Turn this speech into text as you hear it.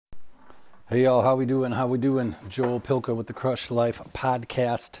Hey y'all, how we doing? How we doing? Joel Pilka with the Crush Life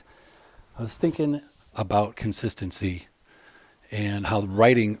podcast. I was thinking about consistency and how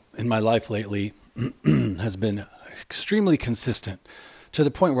writing in my life lately has been extremely consistent to the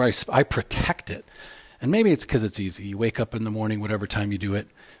point where I protect it. And maybe it's because it's easy. You wake up in the morning, whatever time you do it,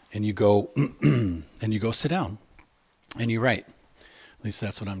 and you go and you go sit down and you write. At least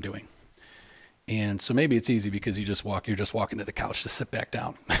that's what I'm doing. And so maybe it's easy because you're just walking to the couch to sit back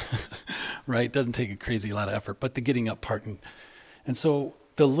down, right? It doesn't take a crazy lot of effort, but the getting up part. And so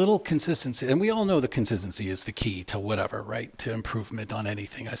the little consistency, and we all know the consistency is the key to whatever, right? To improvement on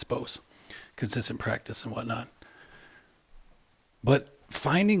anything, I suppose. Consistent practice and whatnot. But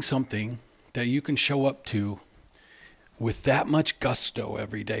finding something that you can show up to with that much gusto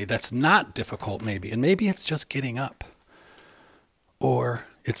every day, that's not difficult maybe. And maybe it's just getting up. Or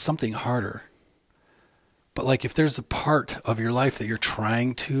it's something harder. But like if there's a part of your life that you're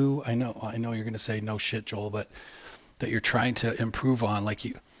trying to, I know you're going to say no shit, Joel, but that you're trying to improve on,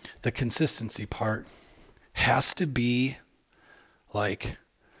 the consistency part has to be like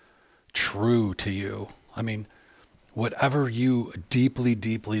true to you. I mean, whatever you deeply,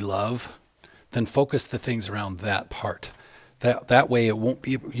 deeply love, then focus the things around that part. That way it won't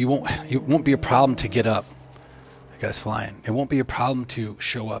be a problem to get up. The guy's flying. It won't be a problem to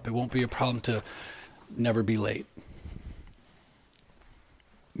show up. It won't be a problem to never be late.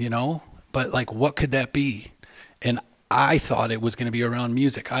 But what could that be? And I thought it was going to be around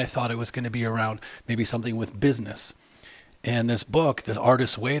music. I thought it was going to be around maybe something with business. And this book, The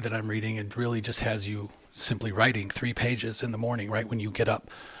Artist's Way that I'm reading, it really just has you simply writing 3 pages in the morning, right when you get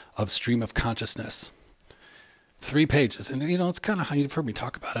up, of stream of consciousness. 3 pages. And it's kind of how you've heard me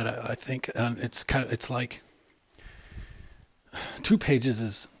talk about it, I think. And it's like 2 pages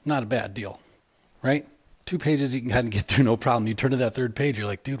is not a bad deal. Right? 2 pages you can kind of get through no problem. You turn to that 3rd page, you're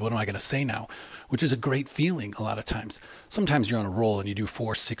like, dude, what am I going to say now? Which is a great feeling a lot of times. Sometimes you're on a roll and you do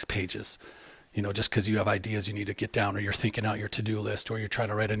 4, 6 pages, just because you have ideas you need to get down, or you're thinking out your to-do list, or you're trying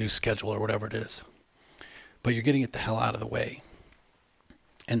to write a new schedule or whatever it is. But you're getting it the hell out of the way.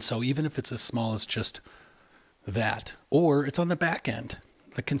 And so even if it's as small as just that, or it's on the back end,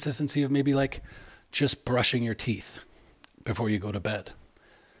 the consistency of maybe just brushing your teeth before you go to bed.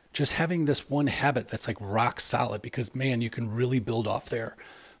 Just having this one habit that's rock solid, because man, you can really build off there.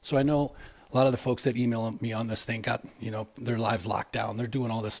 So I know a lot of the folks that email me on this thing got, their lives locked down. They're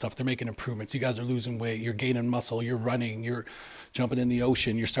doing all this stuff. They're making improvements. You guys are losing weight. You're gaining muscle. You're running. You're jumping in the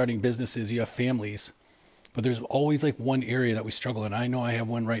ocean. You're starting businesses. You have families. But there's always one area that we struggle in. I know I have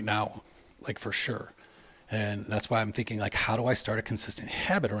one right now, for sure. And that's why I'm thinking how do I start a consistent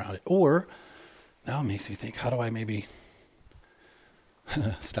habit around it? Or now it makes me think, how do I maybe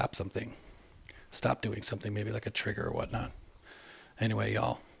stop doing something, maybe like a trigger or whatnot. Anyway,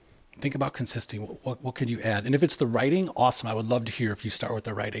 y'all, think about consistency. What can you add? And if it's the writing, awesome. I would love to hear if you start with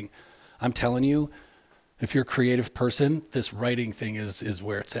the writing. I'm telling you, if you're a creative person, this writing thing is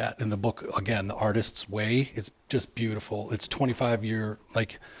where it's at. In the book, again, The Artist's Way, it's just beautiful. It's 25 years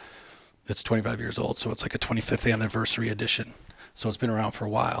old, so it's a 25th anniversary edition. So it's been around for a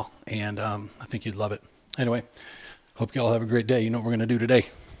while, and I think you'd love it. Anyway, hope you all have a great day. You know what we're going to do today?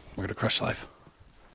 We're going to crush life.